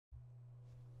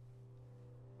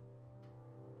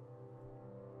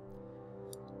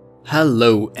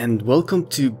Hello and welcome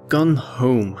to Gone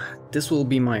Home. This will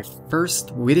be my first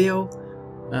video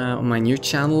on my new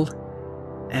channel,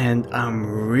 and I'm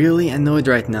really annoyed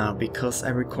right now because I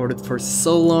recorded for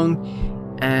so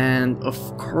long, and of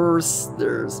course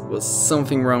there was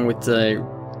something wrong with the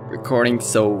recording,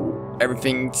 so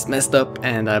everything's messed up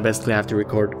and I basically have to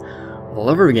record all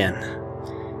over again.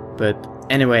 But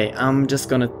anyway, I'm just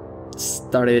gonna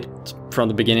start it from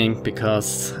the beginning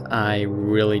because I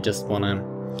really just wanna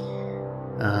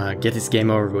get this game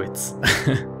over with.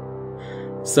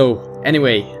 So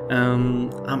anyway,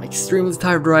 I'm extremely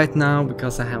tired right now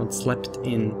because I haven't slept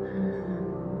in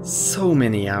so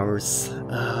many hours,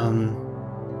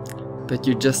 but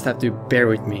you just have to bear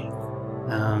with me.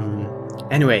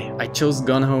 Anyway, I chose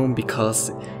Gone Home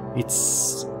because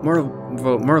it's more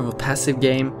of a passive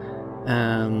game,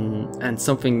 and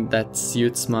something that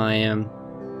suits my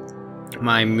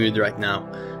my mood right now.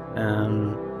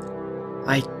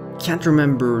 I can't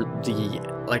remember the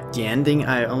ending.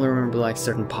 I only remember like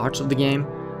certain parts of the game,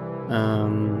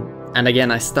 and again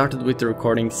I started with the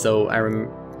recording, so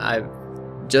I've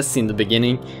just seen the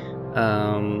beginning,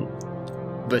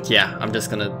 but yeah, I'm just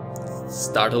gonna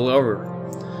start all over.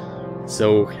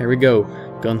 So here we go,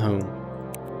 Gone Home.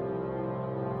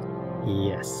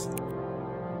 Yes.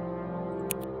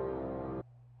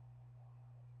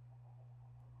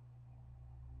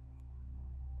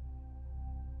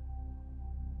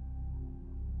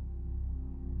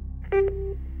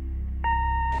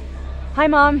 Hi,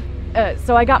 Mom.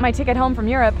 So I got my ticket home from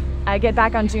Europe. I get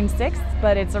back on June 6th,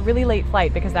 but it's a really late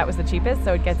flight because that was the cheapest,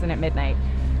 so it gets in at midnight.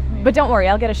 But don't worry,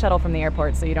 I'll get a shuttle from the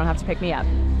airport so you don't have to pick me up.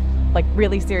 Like,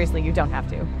 really seriously, you don't have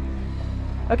to.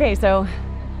 Okay, so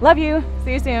love you.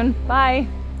 See you soon. Bye.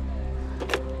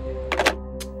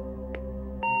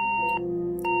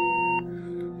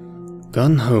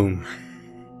 Gone Home.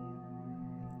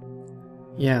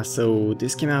 Yeah, so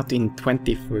this came out in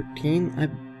 2014, I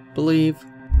believe,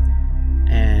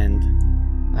 and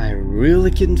I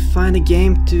really couldn't find a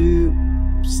game to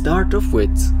start off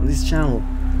with on this channel.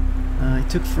 It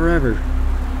took forever.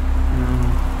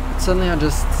 Suddenly I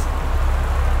just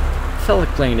felt like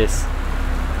playing this,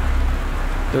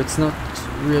 though it's not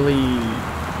really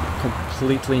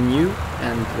completely new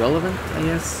and relevant, I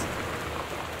guess.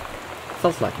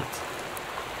 Felt like it.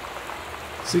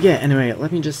 So yeah, anyway,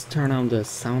 let me just turn on the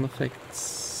sound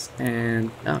effects,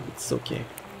 and it's okay,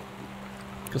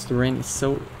 because the rain is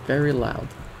so very loud.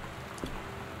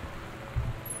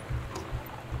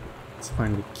 Let's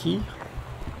find the key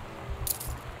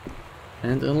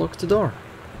and unlock the door.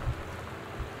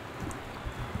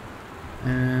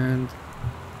 And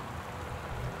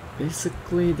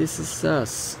basically this is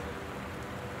us.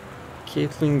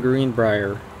 Caitlin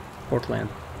Greenbrier, Portland.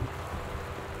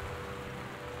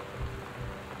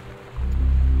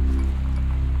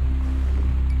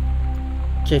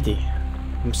 Katie,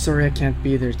 I'm sorry I can't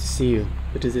be there to see you,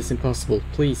 but it is impossible.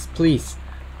 Please, please,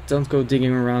 don't go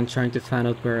digging around trying to find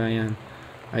out where I am.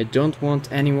 I don't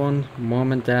want anyone,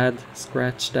 Mom and Dad,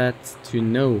 scratch that, to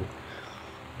know.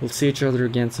 We'll see each other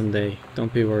again someday.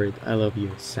 Don't be worried. I love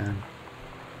you, Sam.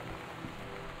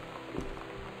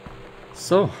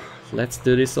 So, let's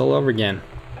do this all over again.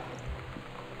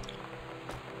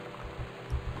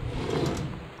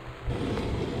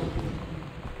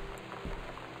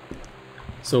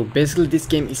 So basically this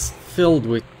game is filled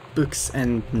with books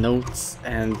and notes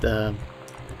and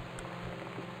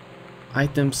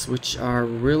items which are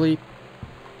really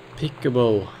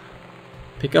pickable.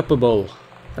 Pick-upable,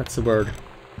 that's the word.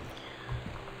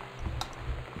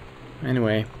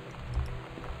 Anyway.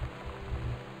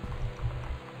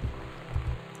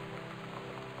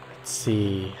 Let's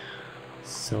see.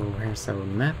 So here's our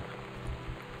map.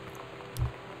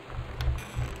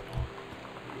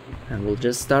 And we'll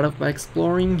just start off by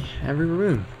exploring every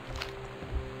room.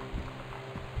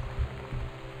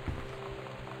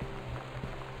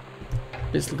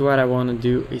 Basically what I want to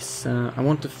do is I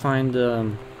want to find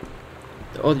the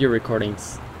audio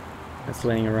recordings that's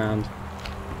laying around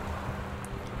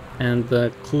and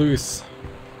the clues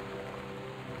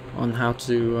on how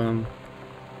to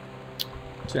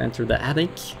enter the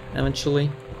attic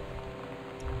eventually.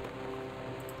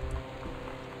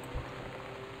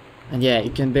 And yeah, you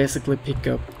can basically pick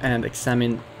up and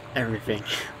examine everything.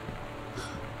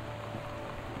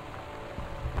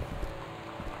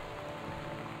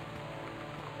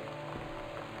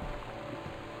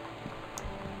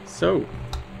 So,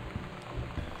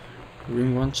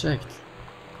 room 1 checked.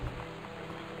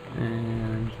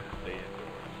 And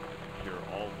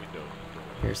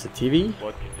here's the TV.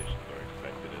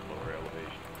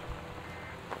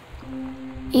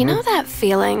 You know that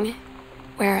feeling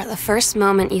where the first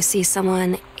moment you see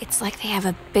someone, it's like they have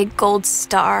a big gold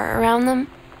star around them,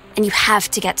 and you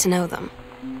have to get to know them.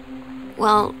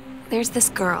 Well, there's this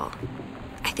girl.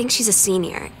 I think she's a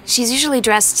senior. She's usually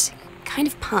dressed kind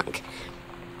of punk,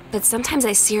 but sometimes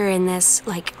I see her in this,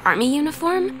 like, army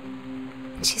uniform,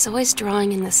 and she's always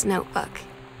drawing in this notebook,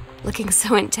 looking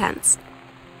so intense.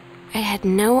 I had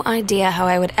no idea how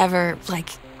I would ever, like,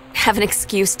 have an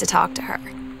excuse to talk to her.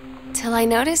 Till I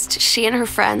noticed she and her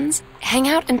friends hang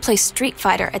out and play Street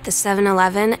Fighter at the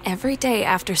 7-Eleven every day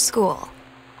after school.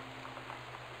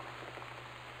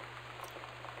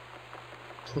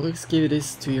 Please give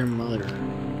this to your mother.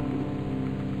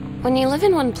 When you live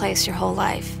in one place your whole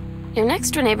life, your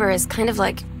next door neighbor is kind of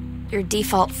like your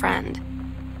default friend.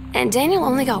 And Daniel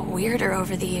only got weirder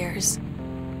over the years.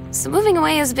 So moving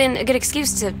away has been a good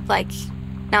excuse to, like,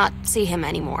 not see him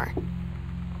anymore.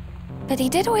 But he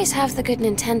did always have the good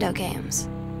Nintendo games.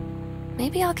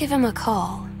 Maybe I'll give him a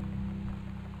call.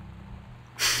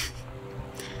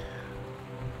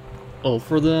 All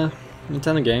for the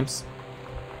Nintendo games.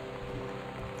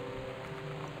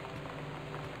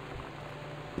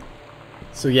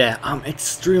 So yeah, I'm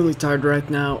extremely tired right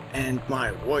now and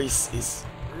my voice is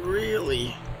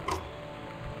really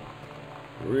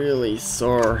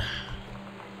sore.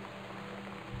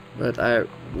 But I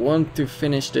want to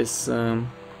finish this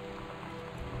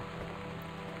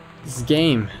this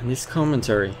game, this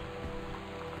commentary.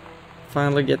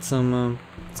 Finally get some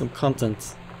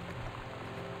content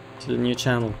to the new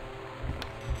channel.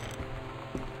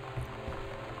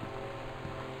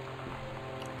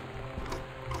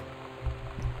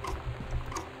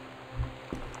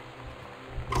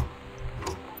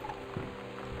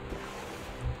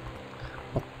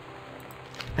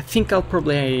 I think I'll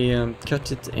probably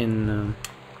cut it in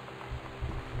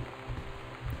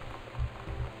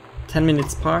 10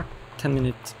 minutes part,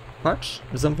 10-minute parts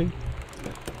or something.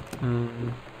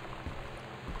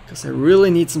 Because I really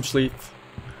need some sleep,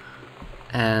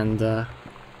 and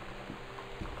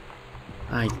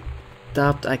I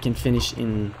doubt I can finish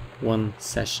in one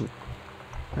session.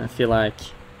 I feel like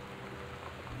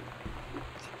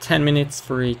 10 minutes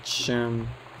for each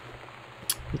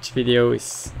video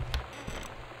is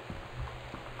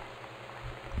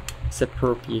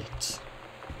appropriate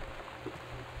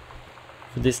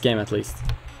for this game, at least,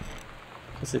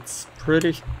 because it's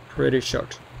pretty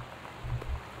short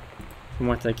from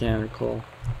what I can recall.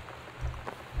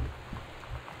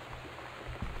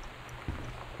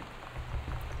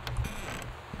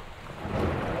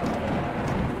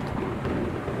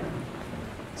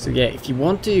 So yeah, if you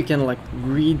want to, you can like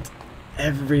read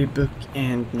every book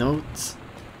and note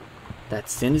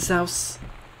that's in this house,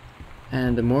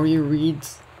 and the more you read,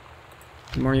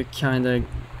 the more you kinda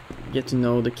get to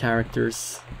know the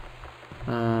characters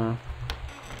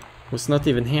who's not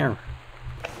even here,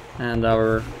 and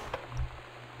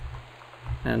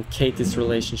Katie's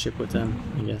relationship with them,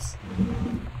 I guess.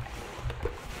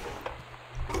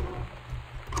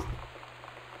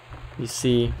 You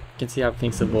can see how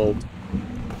things evolved.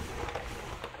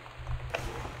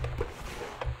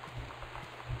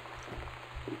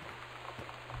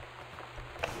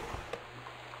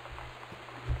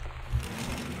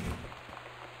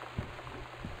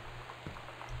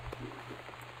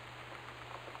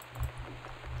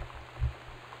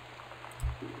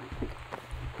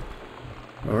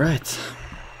 All right.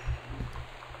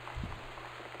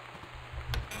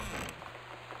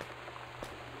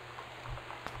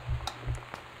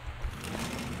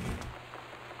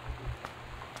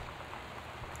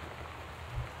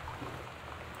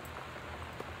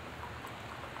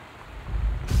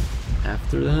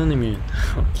 After the honeymoon.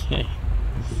 Okay.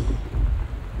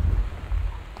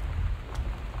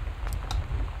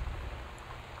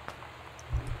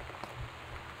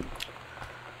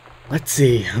 Let's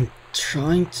see. I'm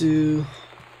trying to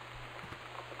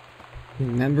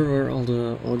remember where all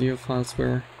the audio files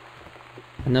were.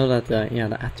 I know that yeah,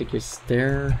 the attic is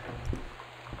there.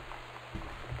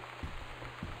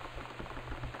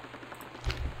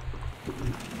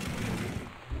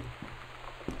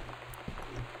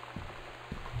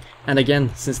 And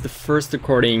again, since the first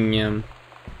recording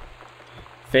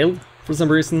failed for some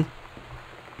reason,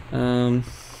 I'm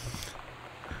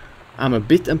a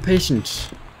bit impatient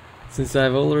since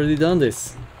I've already done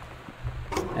this,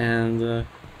 and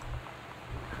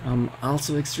I'm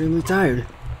also extremely tired,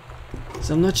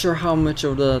 so I'm not sure how much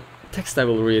of the text I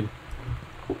will read,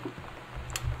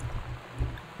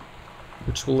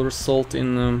 which will result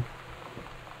in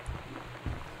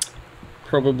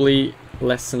probably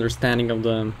less understanding of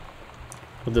the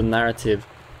narrative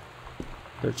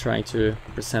they're trying to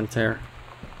present here.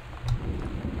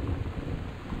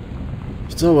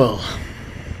 So well.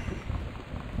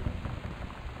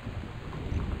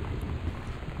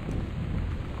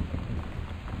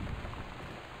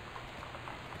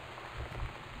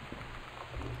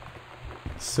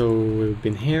 So we've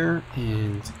been here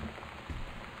and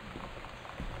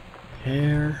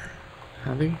here,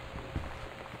 have we?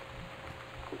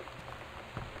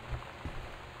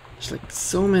 There's like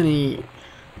so many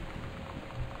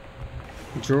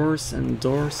drawers and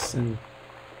doors and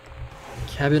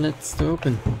cabinets to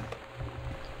open.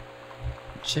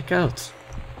 Check out.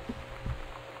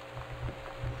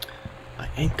 I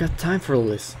ain't got time for all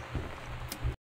this.